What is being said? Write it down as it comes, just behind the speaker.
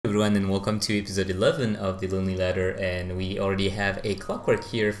everyone, and welcome to episode 11 of the Lonely Ladder. And we already have a clockwork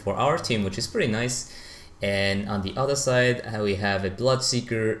here for our team, which is pretty nice. And on the other side, we have a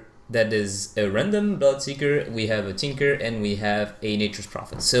Bloodseeker that is a random Bloodseeker. We have a Tinker, and we have a Nature's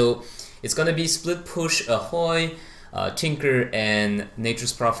Prophet. So it's gonna be split push ahoy. Tinker and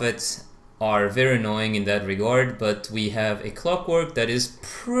Nature's Prophet are very annoying in that regard, but we have a clockwork that is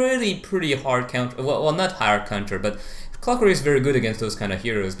pretty hard counter. Well, not hard counter, but clockwork is very good against those kind of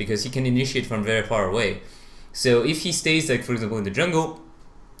heroes because he can initiate from very far away. So if he stays, like for example in the jungle,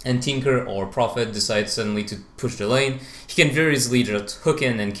 and Tinker or Prophet decides suddenly to push the lane, he can very easily just hook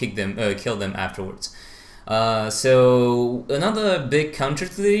in and kill them afterwards. So another big counter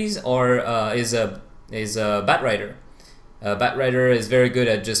to these is a Bat Rider. Bat Rider is very good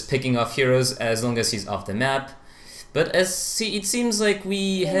at just picking off heroes as long as he's off the map. But it seems like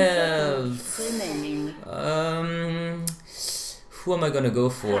we have who am I gonna go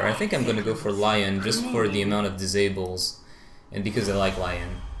for? I think I'm gonna go for Lion just for the amount of disables and because I like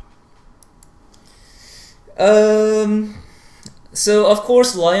Lion. So of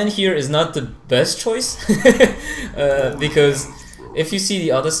course Lion here is not the best choice because if you see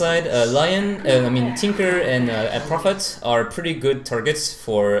the other side, Lion, Tinker and Prophet are pretty good targets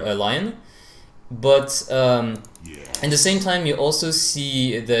for Lion, but at the same time you also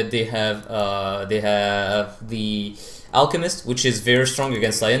see that they have the Alchemist, which is very strong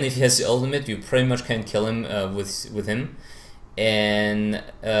against Lion. If he has the ultimate, you pretty much can kill him with him, and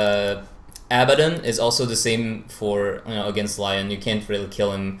Abaddon is also the same for against Lion. You can't really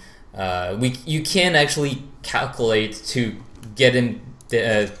kill him. You can actually calculate to get him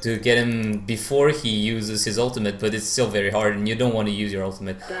before he uses his ultimate, but it's still very hard, and you don't want to use your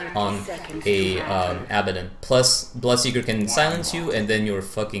ultimate on a Abaddon. Plus, Bloodseeker can silence you, and then you're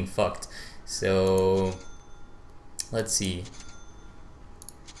fucking fucked. So let's see.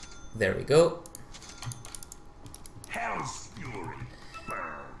 There we go. Hell's fury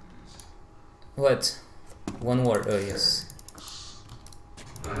burns. What? One word. Oh yes.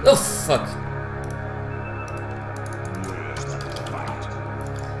 Oh fuck.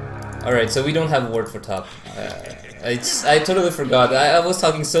 Alright, so we don't have a word for top. I totally forgot. I was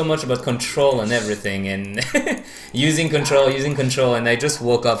talking so much about control and everything, and using control, and I just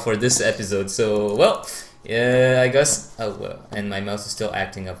woke up for this episode. So, well, I guess. Oh well, and my mouse is still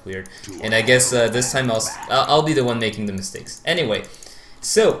acting up weird. And I guess this time I'll be the one making the mistakes. Anyway,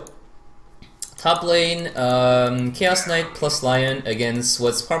 so top lane, Chaos Knight plus Lion against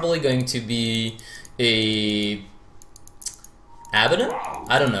what's probably going to be a Abaddon?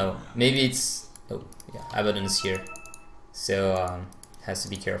 I don't know. Maybe it's... Oh, yeah, Abaddon is here. So, has to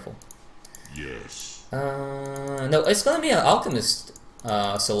be careful. Yes. No, it's gonna be an Alchemist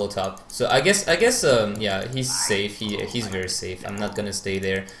solo top. So I guess, yeah, he's safe. He's very safe. I'm not gonna stay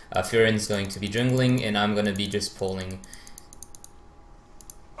there. Furin's going to be jungling, and I'm gonna be just pulling.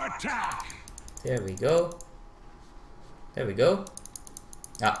 Attack! There we go. There we go.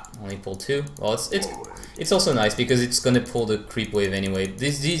 Ah, only pull 2. Well, it's also nice because it's gonna pull the creep wave anyway.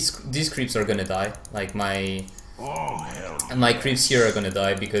 These creeps are gonna die. Like my creeps here are gonna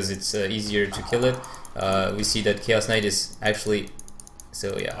die because it's easier to kill it. We see that Chaos Knight is actually,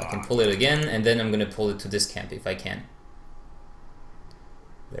 so yeah, I can pull it again, and then I'm gonna pull it to this camp if I can.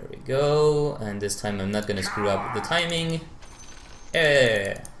 There we go, and this time I'm not gonna screw up the timing.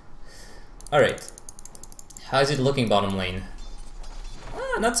 Yeah. All right, how's it looking bottom lane?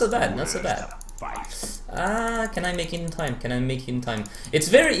 Not so bad, not so bad. Can I make it in time? Can I make it in time? It's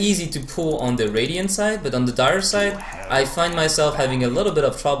very easy to pull on the Radiant side, but on the Dire side, I find myself having a little bit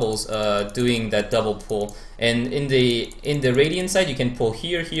of troubles doing that double pull. And in the Radiant side, you can pull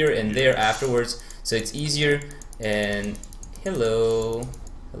here, and there afterwards, so it's easier. And hello,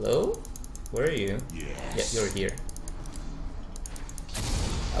 where are you? Yeah, you're here.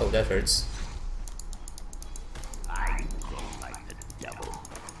 Oh, that hurts.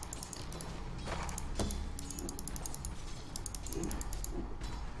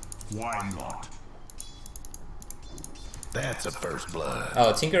 Why not? That's a first blood.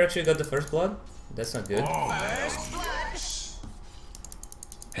 Oh, Tinker actually got the first blood? That's not good.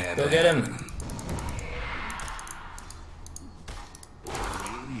 Go get him.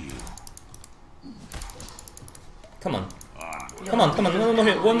 Come on. Come on.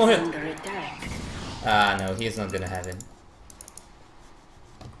 One more hit. Ah, no, he's not gonna have it.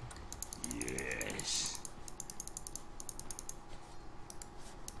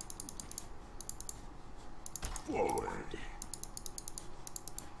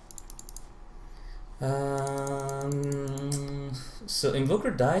 So Invoker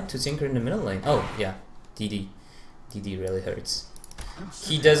died to Tinker in the middle lane. Oh, yeah. DD really hurts.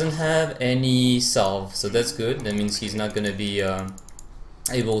 He doesn't have any salve, so that's good. That means he's not gonna be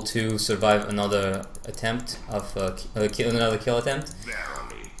able to survive another attempt of another kill attempt.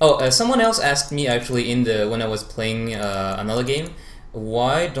 Oh, someone else asked me actually in the when I was playing another game,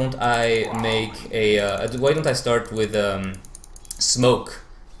 why don't I make a why don't I start with smoke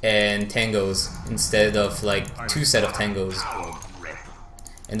and tangos instead of like 2 set of tangos?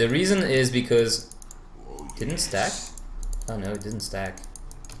 And the reason is because didn't stack. Oh no, it didn't stack.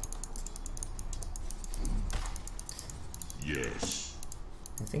 Yes.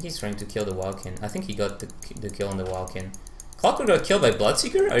 I think he's trying to kill the Wildkin. I think he got the kill on the Wildkin. Clockwork got killed by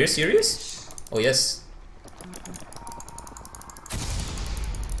Bloodseeker? Are you serious? Oh yes.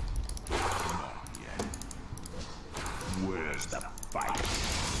 Where's the fight?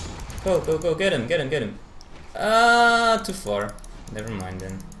 Go, get him, get him. Too far. Never mind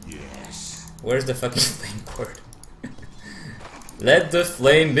then. Yes. Where's the fucking flame cord? Let the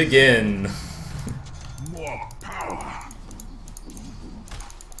flame begin! More power.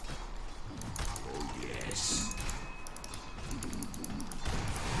 Oh yes.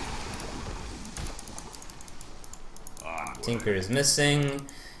 Tinker is missing.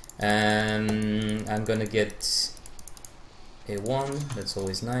 I'm gonna get a 1, that's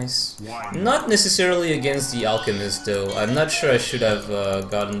always nice. Not necessarily against the Alchemist though. I'm not sure I should have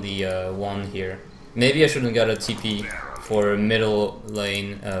gotten the 1 here. Maybe I shouldn't got a TP for middle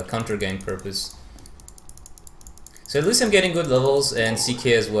lane counter gank purpose. So at least I'm getting good levels and CK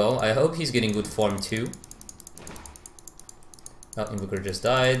as well. I hope he's getting good farm too. Oh, Invoker just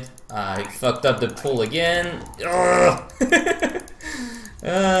died. I fucked up the pull again.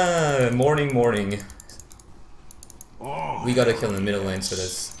 Morning. We got a kill in the middle lane, so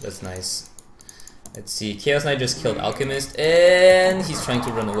that's nice. Let's see. Chaos Knight just killed Alchemist, and he's trying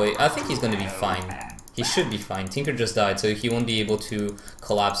to run away. I think he's gonna be fine. He should be fine. Tinker just died, so he won't be able to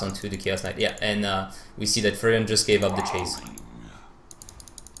collapse onto the Chaos Knight. Yeah, and we see that Furion just gave up the chase.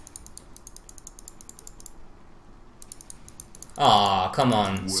 Aw, come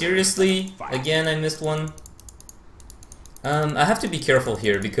on. Seriously? Again, I missed one? I have to be careful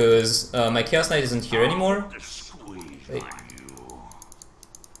here because my Chaos Knight isn't here anymore. Wait.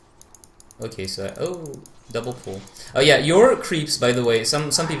 Okay, so double pull. Oh yeah, your creeps, by the way,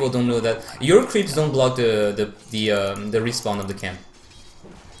 some people don't know that your creeps don't block the respawn of the camp.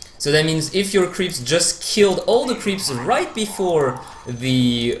 So that means if your creeps just killed all the creeps right before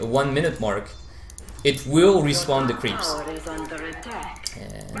the 1 minute mark, it will respawn the creeps.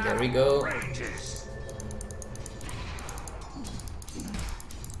 And there we go.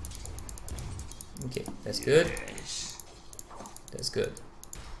 Okay, that's good. That's good.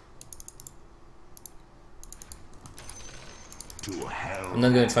 I'm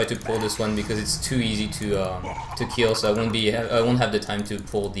not gonna try to pull this one because it's too easy to kill, so I won't have the time to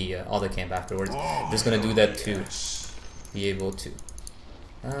pull the other camp afterwards. I'm just gonna do that to be able to.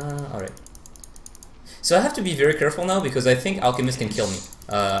 All right. So I have to be very careful now because I think Alchemist can kill me.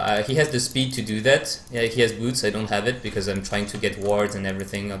 He has the speed to do that. Yeah, he has boots. I don't have it because I'm trying to get wards and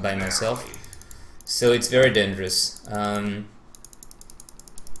everything by myself. So it's very dangerous.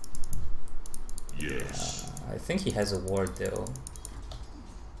 Yes. I think he has a ward though.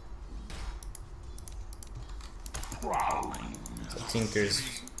 So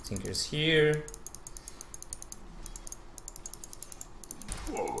Tinker's here.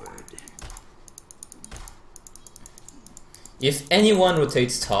 Forward. If anyone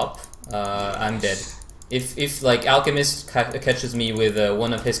rotates top, I'm dead. If like Alchemist catches me with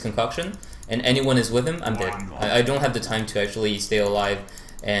one of his concoction, and anyone is with him, I'm dead. I don't have the time to actually stay alive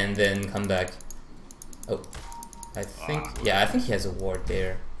and then come back. Oh, I think he has a ward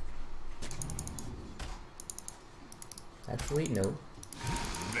there. Actually, no.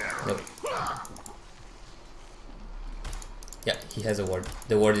 Nope. Yeah, he has a ward.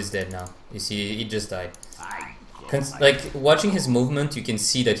 The ward is dead now. You see, he just died. Like, watching his movement, you can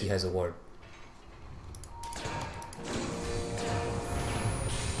see that he has a ward.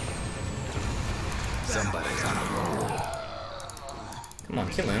 Somebody's on a roll. Come on,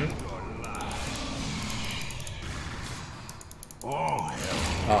 kill him. Oh,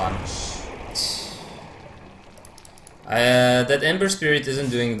 that Ember Spirit isn't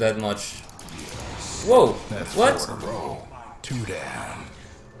doing that much. Whoa! that's What? 4 in a row. 2 down.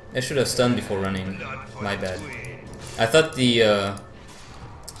 I should have stunned before running. My bad. I thought the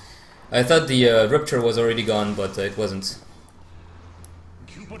Rupture was already gone, but it wasn't.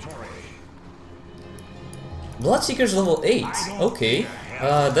 Bloodseeker's level 8. Okay.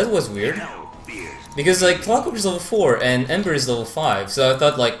 That was weird. Because like Clockwork is level 4 and Ember is level 5, so I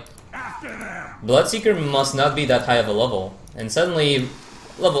thought like Bloodseeker must not be that high of a level. And suddenly,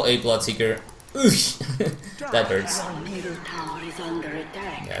 level 8 Bloodseeker. Oosh! That hurts.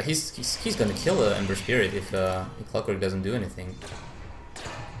 Yeah, he's gonna kill Ember Spirit if Clockwork doesn't do anything.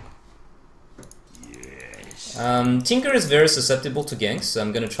 Tinker is very susceptible to ganks, so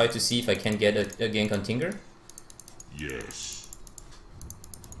I'm gonna try to see if I can get a gank on Tinker. Yes.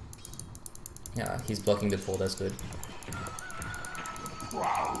 Yeah, he's blocking the pull, that's good.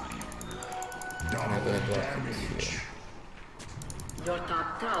 Wow. I'm not gonna block this here. Your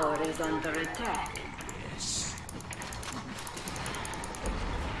top tower is under attack. Yes.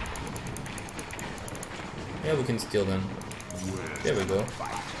 Yeah, we can steal them. There we go.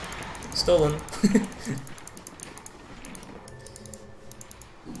 Stolen.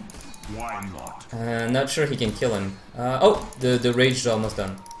 Why not? Not sure he can kill him. Oh, the rage is almost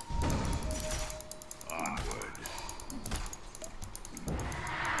done. Onward.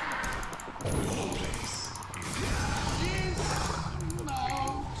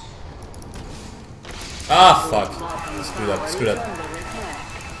 Ah, fuck. Screwed up.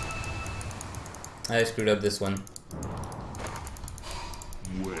 I screwed up this one.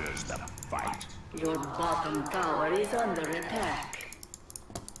 Where's the fight? Your bottom tower is under attack.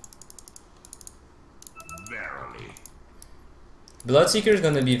 Verily. Bloodseeker is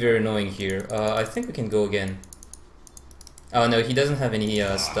gonna be very annoying here. I think we can go again. Oh no, he doesn't have any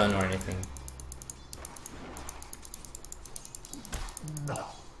stun or anything.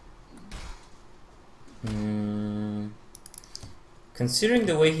 Considering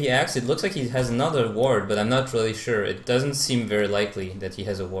the way he acts, it looks like he has another ward, but I'm not really sure. It doesn't seem very likely that he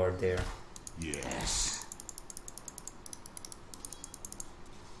has a ward there. Yes.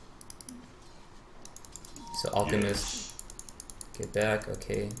 So Alchemist, get back,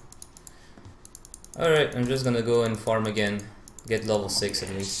 okay. Alright, I'm just gonna go and farm again. Get level 6 at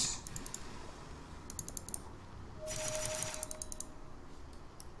least.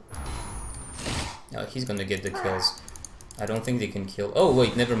 Oh, he's gonna get the kills. I don't think they can kill. Oh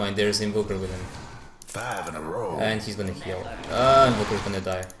wait, never mind, there's Invoker with him. 5 in a row. And he's gonna heal. Invoker's gonna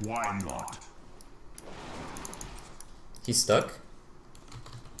die. Why not? He's stuck.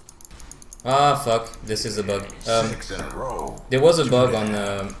 Ah, fuck, this is a bug. 6 in a row. There was a bug on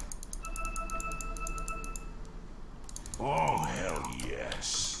Oh, hell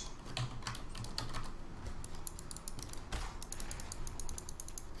yes.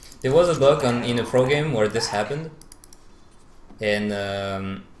 there was a bug in a pro game where this happened. And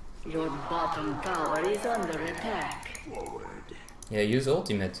Your bottom tower is under attack. Forward. yeah, use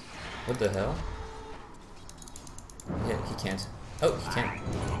ultimate. What the hell? Yeah, he can't. Oh, he can.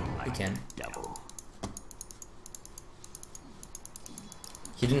 He can. Double.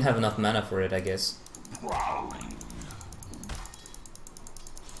 He didn't have enough mana for it, I guess. Prowling.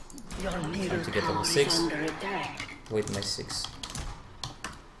 Your middle to get level tower 6. is under attack. Wait, my 6.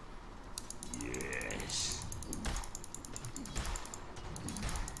 Yes.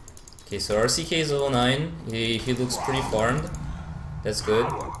 Okay, so RCK is level 9. He looks pretty farmed. That's good.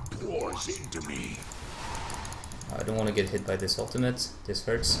 Power pours into me. I don't want to get hit by this ultimate. This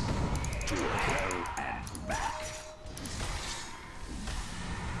hurts. To hell and back.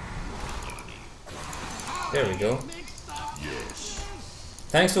 There we go. Yes.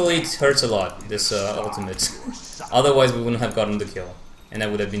 Thankfully, it hurts a lot, this ultimate. Otherwise, we wouldn't have gotten the kill. And I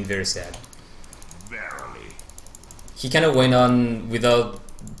would have been very sad. Verily. He kind of went on without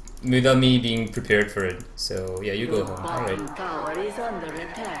me being prepared for it. So, yeah, you go Your home. bottom Alright. tower is under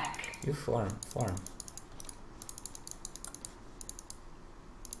attack. You farm.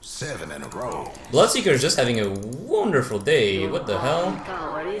 7 in a row. Bloodseeker is just having a wonderful day. What the hell? Bottom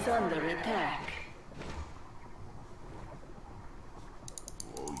tower is under attack.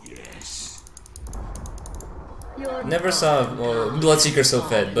 Oh, yes. Your Never saw Bloodseeker so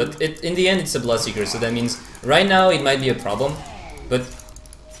fed, but in the end it's a Bloodseeker, so that means right now it might be a problem, but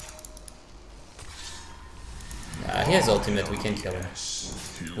he has ultimate, we can't kill him.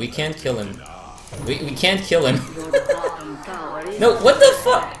 We can't kill him. We can't kill him. Your bottom tower is No, what the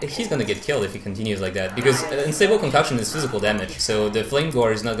fuck? He's gonna get killed if he continues like that, because Unstable Concoction is physical damage, so the Flame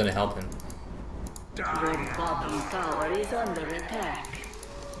Gore is not gonna help him. Your bottom tower is under attack.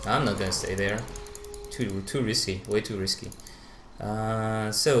 I'm not gonna stay there. Too risky, way too risky.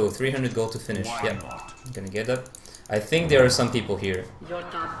 So 300 gold to finish. Why Yep, not? I'm gonna get up. I think there are some people here. Your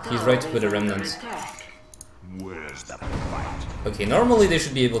top He's tower right to put is a under remnant. attack. Where's the fight? Okay, normally they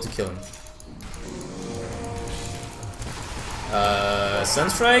should be able to kill him.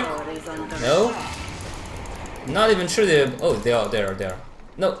 Sunstrike? Tower is under No? attack. Not even sure they. Oh, they are.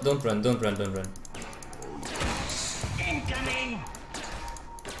 No, don't run. Incoming!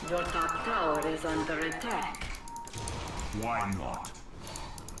 Your top tower is under attack. Why not?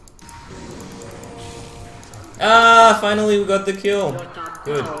 Ah, finally we got the kill. Your top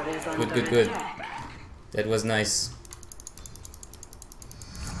Good, tower is good, under good, good. attack. That was nice.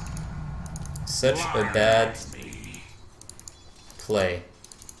 Such a bad play.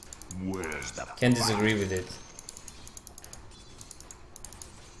 Where's the Can't disagree with it.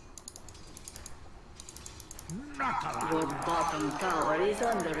 Your bottom tower is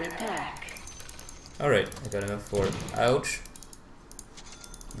under attack. Alright, I got enough for ouch.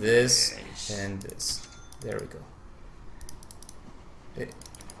 This and this. There we go. Eh,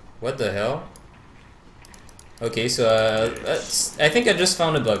 what the hell? Okay, so I think I just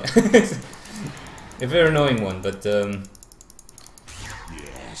found a bug. A very annoying one, but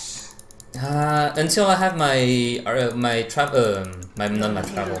until I have my my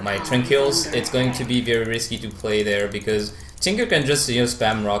tranquils, it's going to be very risky to play there because Tinker can just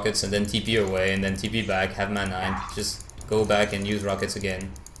spam rockets and then TP away and then TP back, have mana and just go back and use rockets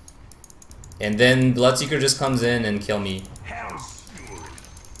again. And then Bloodseeker just comes in and kill me.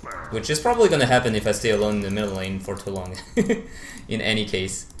 Which is probably gonna happen if I stay alone in the middle lane for too long. In any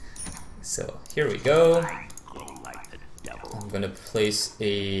case. So here we go. I'm gonna place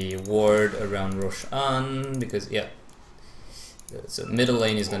a ward around Roshan because yeah. So middle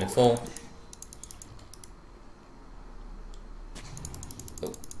lane is gonna fall.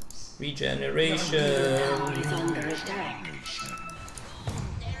 Oh. Regeneration. Is under attack.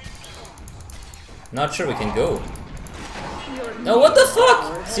 Not sure we can go. No, what the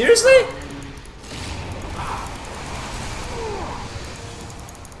fuck? Seriously?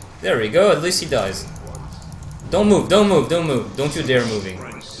 There we go, at least he dies. Don't move, don't move, don't move. Don't you dare moving.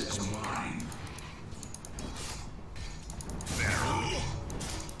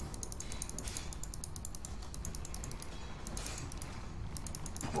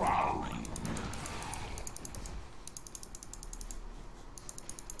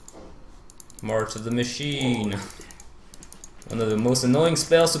 March of the Machine. One of the most annoying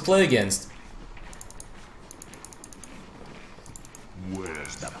spells to play against.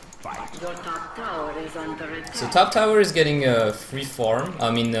 Where's the fight? Your top tower is under attack. So top tower is getting free farm. I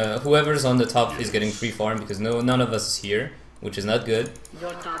mean, whoever's on the top is getting free farm because none of us is here, which is not good.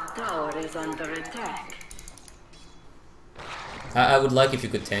 Your top tower is under attack. I would like if you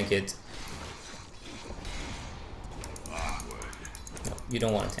could tank it. No, you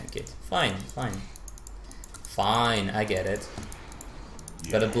don't want to tank it. Fine, fine. Fine, I get it.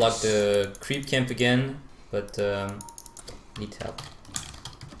 Gotta block the creep camp again, but need help.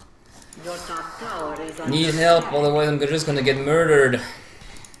 Your top tower is under Need help, otherwise I'm just gonna get murdered.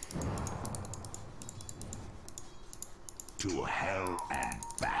 To hell and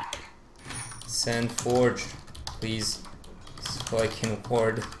back. Send Forge, please, so I can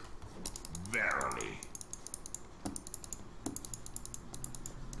ward. Verily.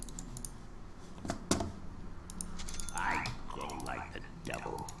 I go like the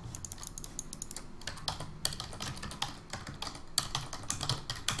devil.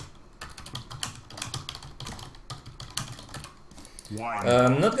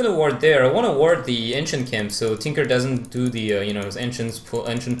 I'm not gonna ward there. I want to ward the ancient camp so Tinker doesn't do the his ancient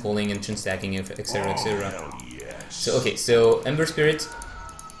pulling, ancient stacking, etc. etc. Hell yes. So okay, so Ember Spirit,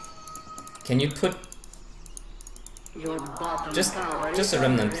 can you put your bottom just tower a is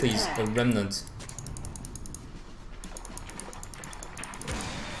remnant, under please, a attack. remnant.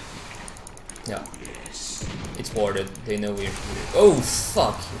 Yeah, it's warded. They know we're here. Oh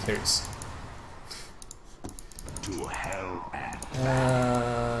fuck! It hurts. To hell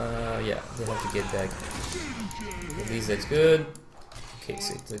and Yeah, they have to get back. At least that's good. Okay,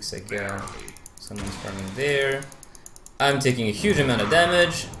 so it looks like someone's farming there. I'm taking a huge amount of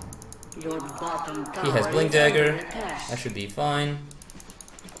damage. Your bottom tower He has Blink is under Dagger. attack. I should be fine.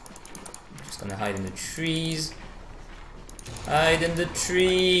 Just gonna hide in the trees. Hide in the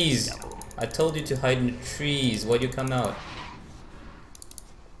trees! I told you to hide in the trees. Why'd you come out?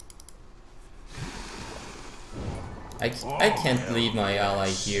 I can't leave my ally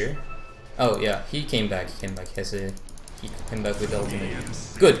here. Oh yeah, he came back. He came back. He came back with ultimate.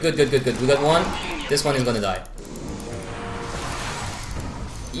 Good, good, good, good, good. We got one. This one is gonna die.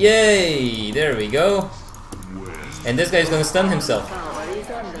 Yay! There we go. And this guy's gonna stun himself. Tower is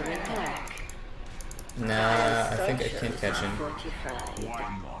under attack. Nah, I think I can't catch him.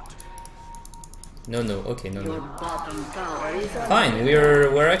 why not? No, no. Okay, no, Your no. bottom tower is under Fine,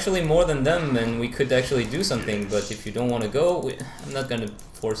 we're actually more than them, and we could actually do something. But if you don't want to go, I'm not gonna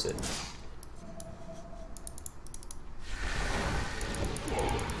force it.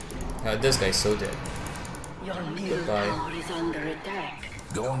 This guy's so dead. Your middle Goodbye. tower is under attack.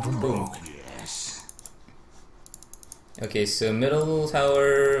 Going from Boom. Yes. Okay, so middle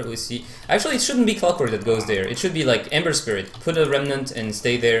tower, we see... Actually, it shouldn't be Clockwork that goes there. It should be like Ember Spirit. Put a Remnant and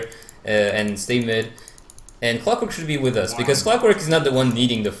stay there, and stay mid. And Clockwork should be with us, because Clockwork is not the one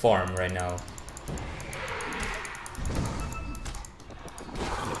needing the farm right now.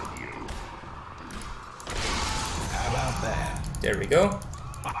 How about that? There we go.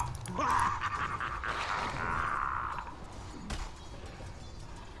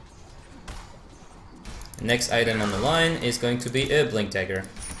 Next item on the line is going to be a Blink Dagger.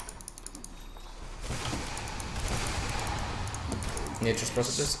 Nature's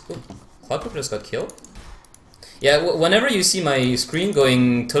Processes. Oh, Clockwork just got killed? Yeah, whenever you see my screen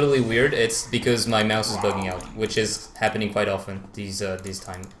going totally weird, it's because my mouse is bugging out, which is happening quite often these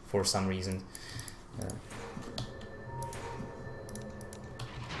time for some reason.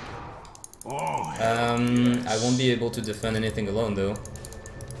 I won't be able to defend anything alone though.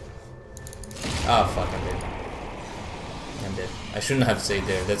 Ah, fuck, I'm dead. I'm dead. I shouldn't have stayed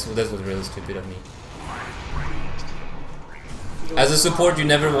there. That was really stupid of me. As a support, you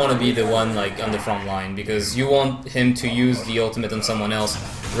never want to be the one like on the front line because you want him to use the ultimate on someone else.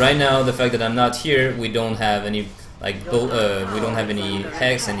 Right now, the fact that I'm not here, we don't have any like we don't have any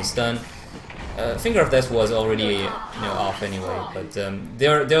hex, any stun. Finger of Death was already off anyway, but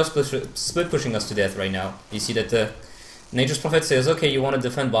they're split pushing us to death right now. You see that Nature's Prophet says, okay, you want to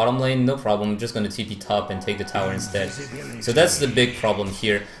defend bottom lane? No problem, I'm just going to TP top and take the tower instead. So that's the big problem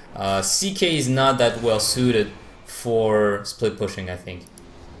here. CK is not that well suited for split pushing, I think.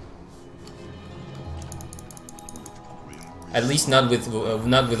 At least not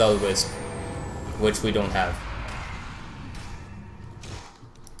without Wisp, which we don't have.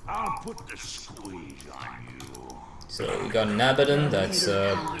 I'll put the squeeze on you. So we got an Abaddon, that's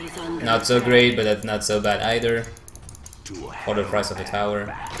not so great, but that's not so bad either. For the price of the tower.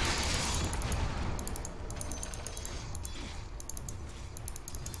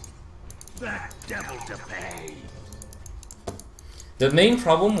 That devil to pay. The main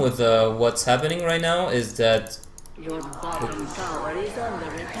problem with what's happening right now is that Your bottom tower is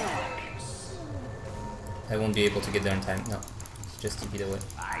under attack. I won't be able to get there in time. No, just TP the way.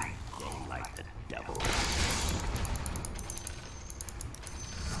 I go like the devil.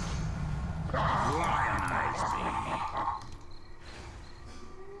 Lionize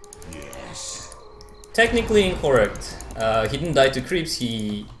me. Yes. Technically incorrect. He didn't die to creeps,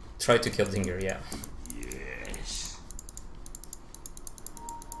 he tried to kill Zinger, yeah. Yes.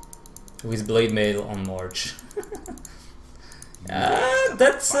 With Blade Mail on March.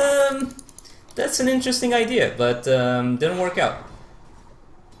 That's an interesting idea, but didn't work out.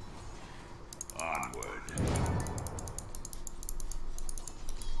 Onward.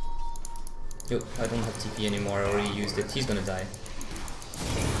 Yo, I don't have TP anymore, I already used it. He's gonna die.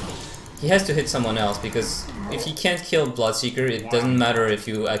 He has to hit someone else, because if he can't kill Bloodseeker, it doesn't matter if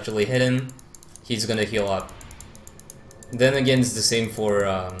you actually hit him, he's gonna heal up. Then again, it's the same for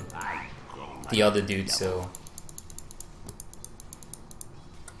the other dude, so...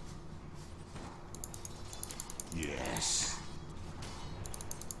 Yes.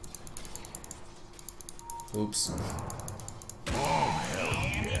 Oops. Oh, hell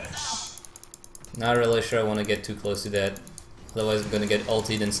yes. Not really sure I want to get too close to that. Otherwise I'm gonna get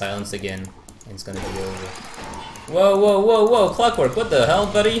ulted and silenced again. And it's gonna be over. Whoa, whoa, whoa, whoa! Clockwork, what the hell,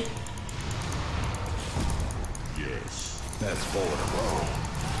 buddy? Yes. That's 4 in a row.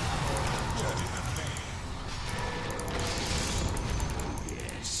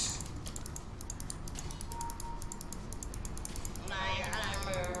 Yes.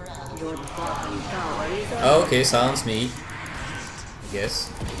 Your bottom tower is under Oh, okay, silence me. I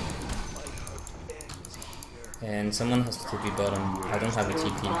guess. And someone has to TP bottom. I don't have a Your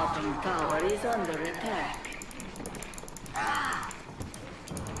TP. bottom tower is under attack.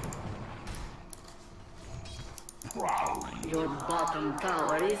 Prowling. Your bottom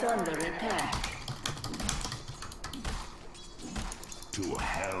tower is under attack. To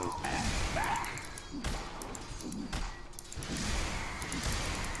hell and back.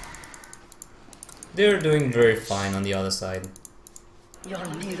 They're doing very fine on the other side. Your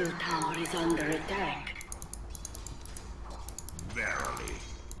middle tower is under attack. Verily.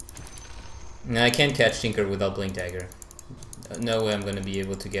 Now, I can't catch Tinker without Blink Dagger. No way I'm gonna be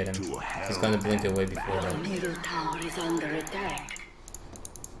able to get him. He's gonna blink away before Your that. middle tower is under attack.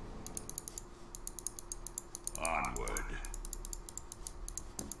 Onward.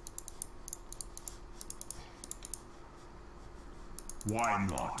 Why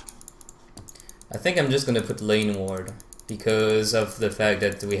not? I think I'm just gonna put lane ward because of the fact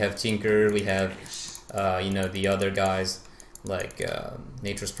that we have Tinker, we have the other guys like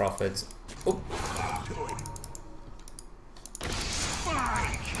Nature's Prophet. Oh,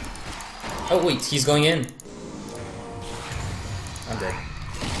 Oh wait, he's going in. I'm dead.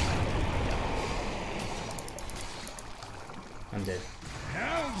 I'm dead.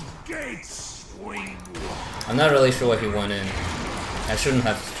 Hell's gates swing. I'm not really sure why he went in. I shouldn't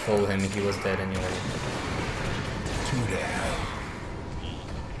have told him he was dead anyway. To the hell.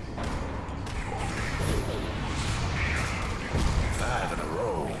 5 in a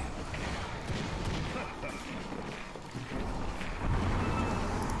row.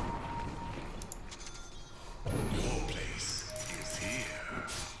 Your place is here.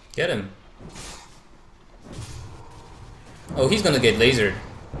 Get him. Oh, he's gonna get lasered.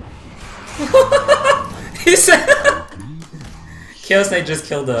 He said Chaos Knight just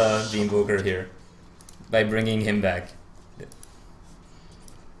killed the Invoker here by bringing him back.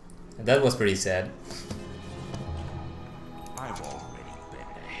 That was pretty sad. I've already been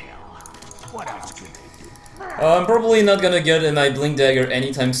to hell. What else can I do? I'm probably not gonna get my Blink Dagger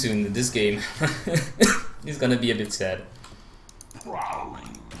anytime soon in this game. He's gonna be a bit sad. Prowling.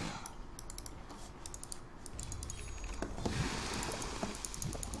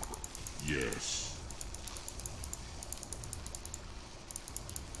 Yes.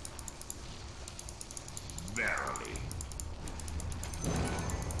 Verily.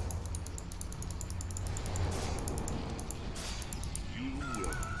 You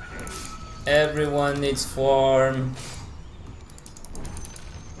will pay. Everyone needs farm.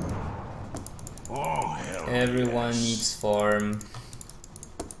 Oh, hell. Everyone yes. needs farm.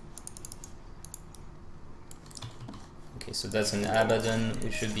 Okay, so that's an Abaddon.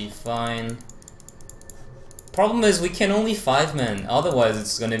 We should be fine. Problem is we can only 5-man, otherwise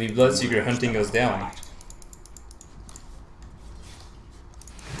it's gonna be Bloodseeker hunting us down.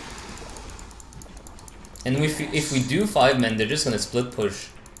 And if we do 5-man, they're just gonna split push.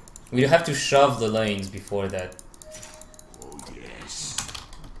 We have to shove the lanes before that. Oh, yes.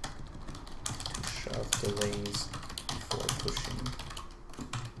 Shove the lanes before pushing.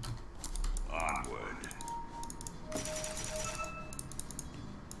 Onward.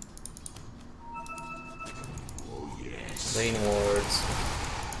 Oh, yes. Lane wards.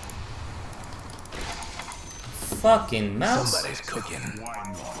 Fucking mouse. Somebody's cooking. Why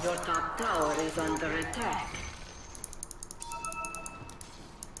not? Your top tower is under attack.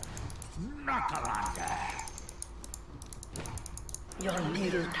 Knuckle-under. Your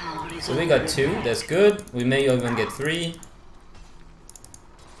middle tower is So we under got 2, that's good. We may even get 3.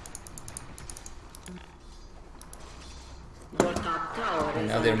 Your top tower And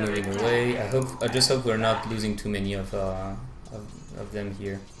is now they're under moving attack. away. I just hope we're not losing too many of them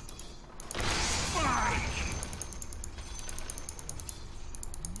here. Spike.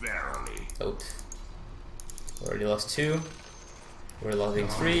 Verily. Oh. We already lost 2. We're losing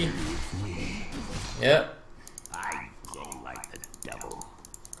 3. Yep. I go like the devil.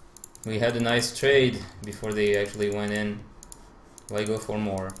 We had a nice trade before they actually went in. Why go for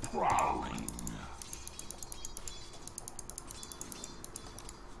more? Prowling.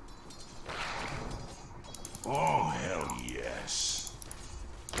 Oh, hell yes.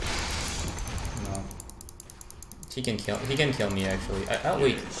 No. He can kill me actually. Oh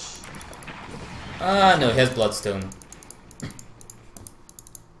wait. Ah no, he has Bloodstone.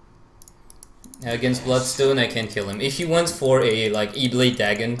 Against Bloodstone I can kill him. If he went for a like E-Blade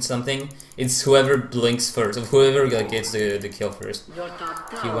Dagon something, it's whoever blinks first, whoever like, gets the kill first. Your top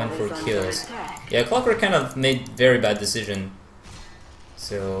He tower went for is under kills. attack. Yeah, Clockwork kind of made very bad decision.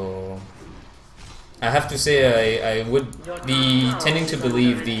 So I have to say I would be tending to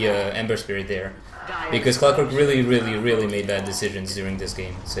believe the Ember Spirit there. Because Clockwork really made bad decisions during this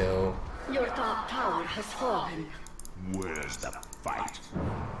game. So Your top tower has fallen. Where's the fight?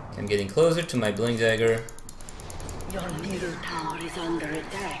 I'm getting closer to my Blink Dagger. Your middle tower is under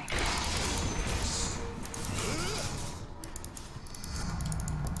attack.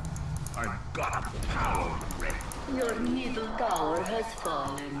 I've got a power grip. Your middle tower has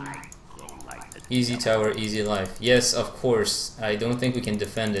fallen. Go like the Easy tower, easy life. Yes, of course. I don't think we can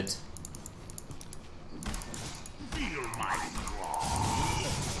defend it. feel my claw.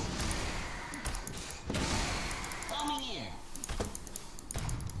 Coming in.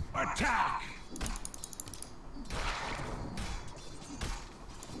 Attack!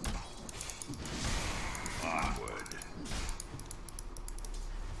 Onward.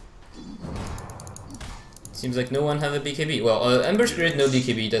 Seems like no one have a BKB. Well, Ember Spirit, no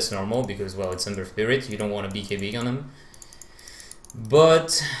BKB, that's normal, because, well, it's Ember Spirit, you don't want a BKB on him.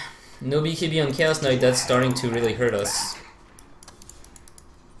 But, no BKB on Chaos Knight, that's starting to really hurt us.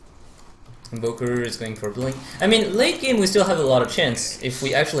 Invoker is going for Blink. I mean, late game we still have a lot of chance, if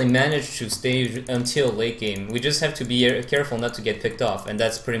we actually manage to stay until late game. We just have to be careful not to get picked off, and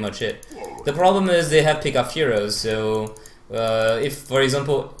that's pretty much it. The problem is they have pick off heroes, so if, for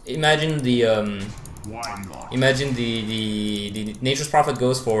example, imagine the Nature's Prophet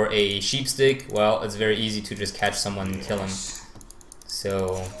goes for a sheep stick, well, it's very easy to just catch someone and kill him.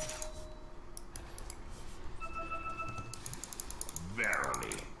 So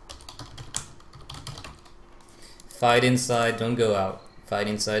fight inside, don't go out. Fight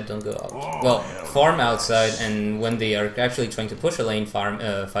inside, don't go out. Well, farm outside, and when they are actually trying to push a lane,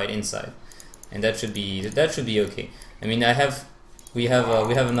 fight inside, and that should be okay. I mean, we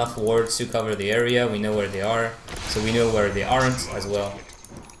have enough wards to cover the area. We know where they are, so we know where they aren't as well.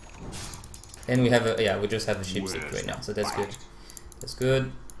 And we have we just have a sheep stick right now, so that's good. That's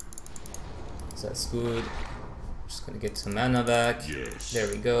good. So that's good. Just gonna get some mana back. There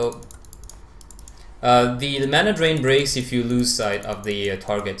we go. The mana drain breaks if you lose sight of the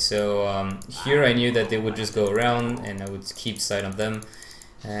target, so here I knew that they would just go around and I would keep sight of them.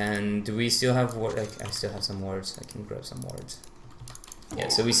 And do we still have I still have some wards. I can grab some wards. Yeah,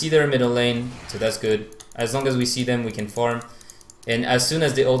 so we see their middle lane, so that's good. As long as we see them, we can farm. And as soon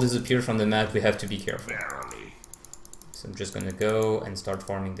as they all disappear from the map, we have to be careful. So I'm just gonna go and start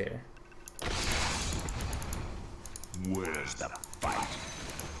farming there. Where's the fight?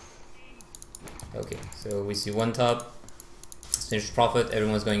 Okay, so we see one top. Nature's Prophet,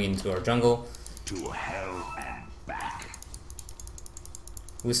 everyone's going into our jungle. To hell and back.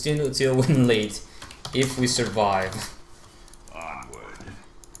 We'll still win late if we survive. Onward.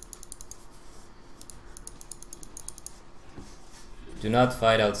 Do not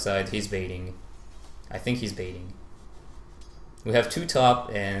fight outside, he's baiting. I think he's baiting. We have two top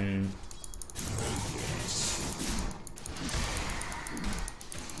and...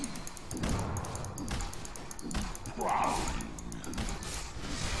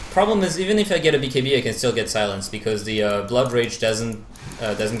 Problem is, even if I get a BKB, I can still get silenced because the Blood Rage doesn't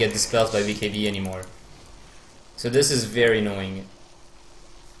get dispelled by BKB anymore. So this is very annoying.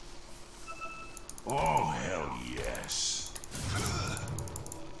 Oh, hell yes.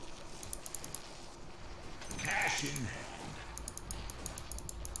 Cash in hand.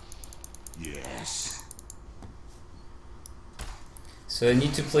 Yes. So I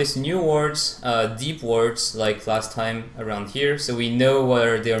need to place new wards, deep wards, like last time around here, so we know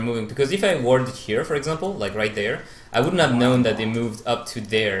where they are moving. Because if I warded here, for example, like right there, I wouldn't have known that they moved up to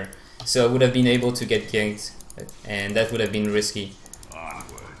there. So I would have been able to get ganked, and that would have been risky.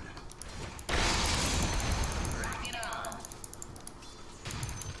 Onward.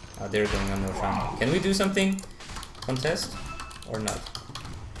 Oh, they're going on Roshan. Can we do something? Contest? Or not?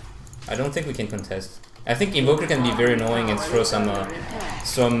 I don't think we can contest. I think Invoker can be very annoying and throw some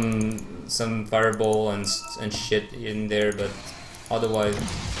fireball and shit in there, but otherwise,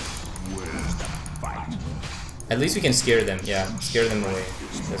 at least we can scare them. Yeah, scare them away.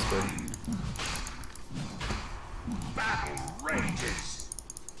 That's good.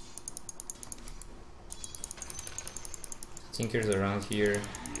 Tinker's around here.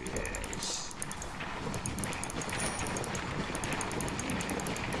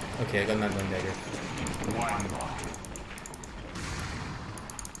 Okay, I got my one dagger.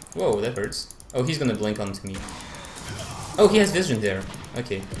 Whoa, that hurts. Oh, he's gonna blink onto me. Oh, he has vision there.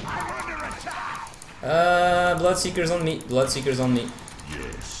 Okay. Bloodseeker's on me. Bloodseeker's on me.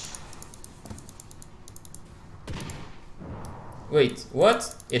 Yes. Wait,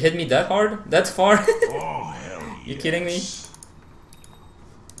 what? It hit me that hard? That far? Oh, hell yes. You kidding me?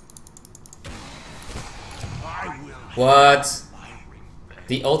 What?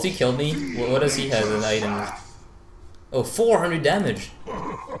 The ulti killed me? What does he have as an item? Oh, 400 damage!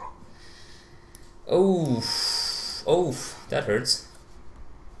 Oh, oh, that hurts.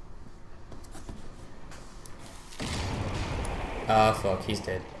 Ah, fuck, he's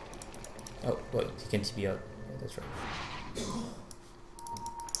dead. Oh, wait, he can TP out. Yeah, that's right.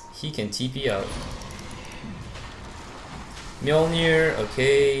 He can TP out. Mjolnir,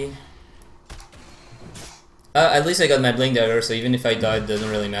 okay. At least I got my Blink Dagger, so even if I died, it doesn't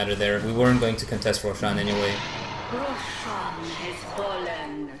really matter there. We weren't going to contest Roshan anyway. Roshan has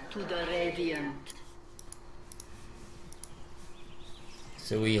fallen to the Radiant.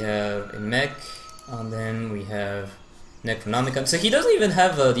 So we have a mech on them, we have Necronomicon. So he doesn't even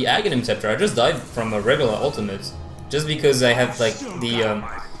have the Aghanim Scepter. I just died from a regular ultimate. Just because I have like the...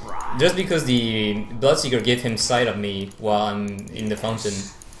 just because the Bloodseeker gave him sight of me while I'm in the fountain.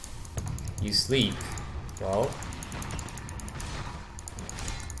 You sleep. Well.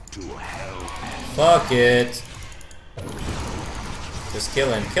 Fuck it. Just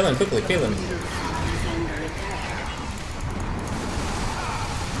kill him. Kill him quickly. Kill him.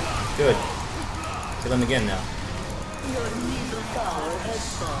 Good. Kill him again now. Your middle tower has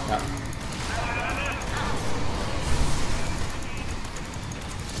fallen.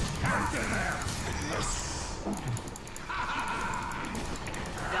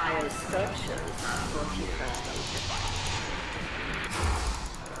 Dire structures are fortified.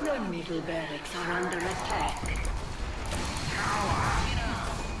 The middle barracks are under attack.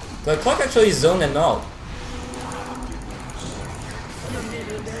 The clock actually zoned them out. The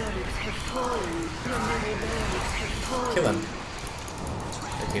middle barracks have fallen. The middle barracks have fallen. Kill him.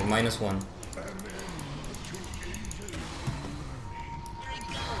 Okay, -1.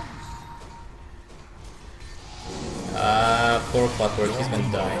 Poor Clockwork, he's gonna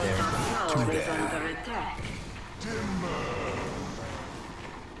die there. Tower is under attack.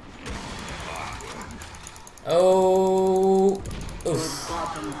 Oh, Your oof.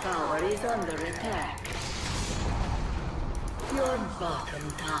 bottom tower is under attack. Your bottom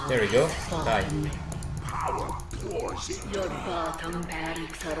tower. There we go. has fallen. Die. Your bottom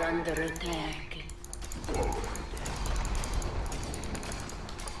barracks are under attack.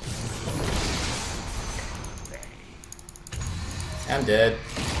 I'm dead.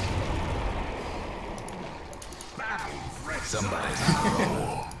 Somebody.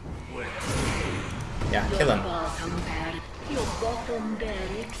 Yeah, kill him. Your bottom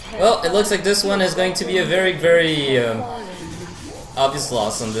barracks have Well, it looks like this one is going to be a very, very fallen. obvious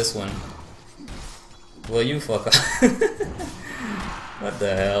loss on this one. Will you fuck off? What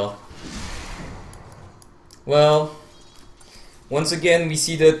the hell? Well, once again we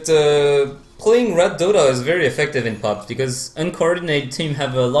see that playing Red Dota is very effective in PUBG because uncoordinated team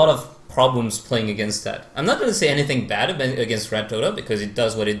have a lot of problems playing against that. I'm not going to say anything bad against Red Dota because it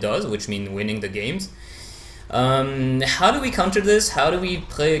does what it does, which means winning the games. How do we counter this? How do we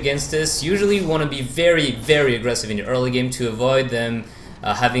play against this? Usually we want to be very, very aggressive in the early game to avoid them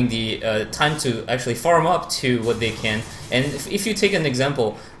having the time to actually farm up to what they can. And if you take an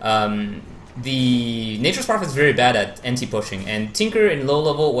example, the Nature's Prophet is very bad at anti-pushing, and Tinker in low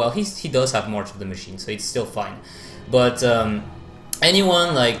level, well, he does have March of the Machine, so it's still fine. But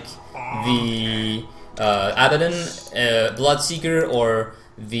anyone like the Abaddon, Bloodseeker, or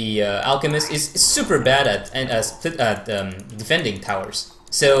the Alchemist is super bad at defending towers.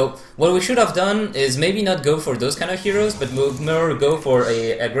 So what we should have done is maybe not go for those kind of heroes, but more go for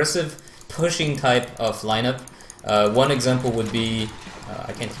a aggressive pushing type of lineup. One example would be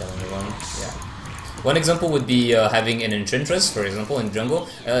I can't tell anyone. Yeah. One example would be having an Enchantress, for example, in jungle.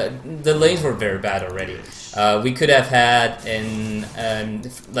 The lanes were very bad already. We could have had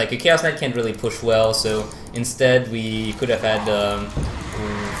like a Chaos Knight can't really push well, so instead we could have had,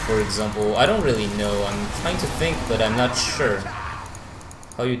 for example, I don't really know. I'm trying to think, but I'm not sure.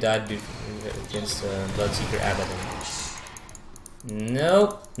 How you died against Bloodseeker Abaddon?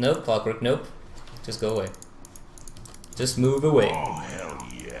 Nope, nope, Clockwork, nope. Just go away. Just move away. Oh, hell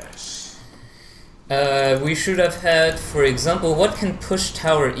yes. We should have had, for example, what can push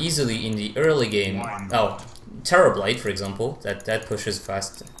tower easily in the early game? Oh, Terrorblade, for example. That pushes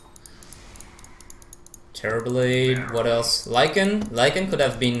fast. Terrorblade, what else? Lycan? Lycan could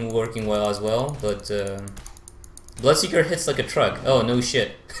have been working well as well, but Bloodseeker hits like a truck. Oh, no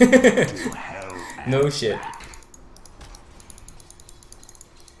shit. No shit.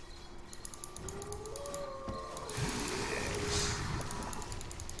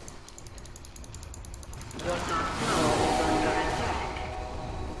 Your top tower is under attack.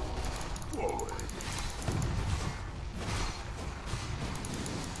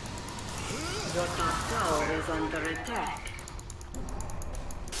 Your top tower is under attack.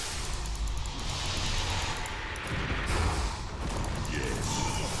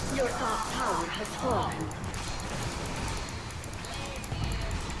 Your top tower has fallen.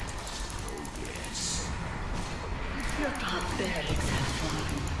 Your top barracks have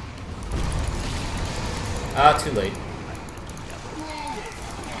fallen. Ah, too late.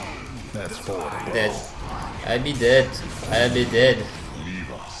 That's forward. Dead. I'd be dead. I'd be dead.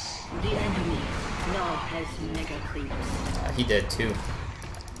 Leave us. The enemy now has mega creeps. He dead too.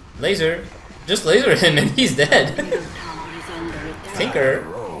 Laser. Just laser him and he's dead. Your tower is under attack. Tinker.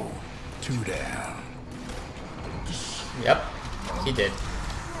 Row. 2 down. Yep. He did.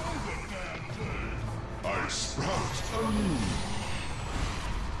 I sprout.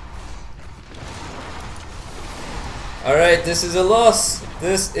 Alright, this is a loss.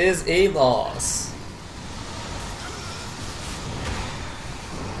 This is a loss.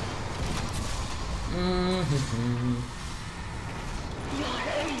 Your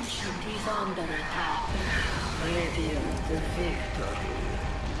ancient is under attack. Radiant victory.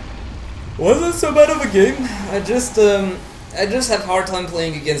 Wasn't so bad of a game. I just have hard time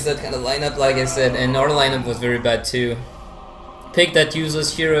playing against that kind of lineup, like I said, and our lineup was very bad too. Pick that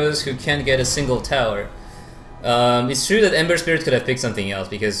useless heroes who can't get a single tower. It's true that Ember Spirit could have picked something else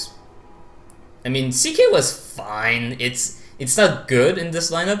because I mean, CK was fine. It's not good in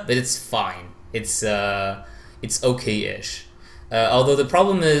this lineup, but it's fine. It's okay-ish. Although the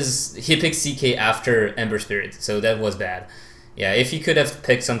problem is he picked CK after Ember Spirit, so that was bad. Yeah, if he could have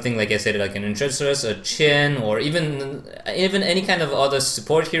picked something like I said, like an Enchantress, a Chin, or even any kind of other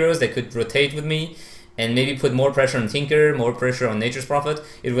support heroes that could rotate with me, and maybe put more pressure on Tinker, more pressure on Nature's Prophet,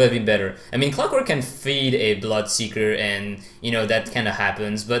 it would have been better. I mean, Clockwork can feed a Bloodseeker, and you know that kind of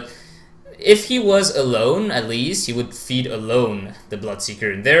happens, but if he was alone, at least he would feed alone the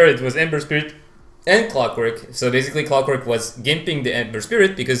Bloodseeker. And there it was Ember Spirit and Clockwork. So basically Clockwork was gimping the Ember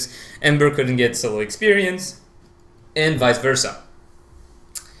Spirit because Ember couldn't get solo experience, and vice versa.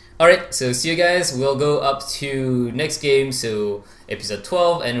 Alright, so see you guys. We'll go up to next game, so episode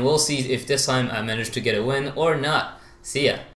 12, and we'll see if this time I managed to get a win or not. See ya.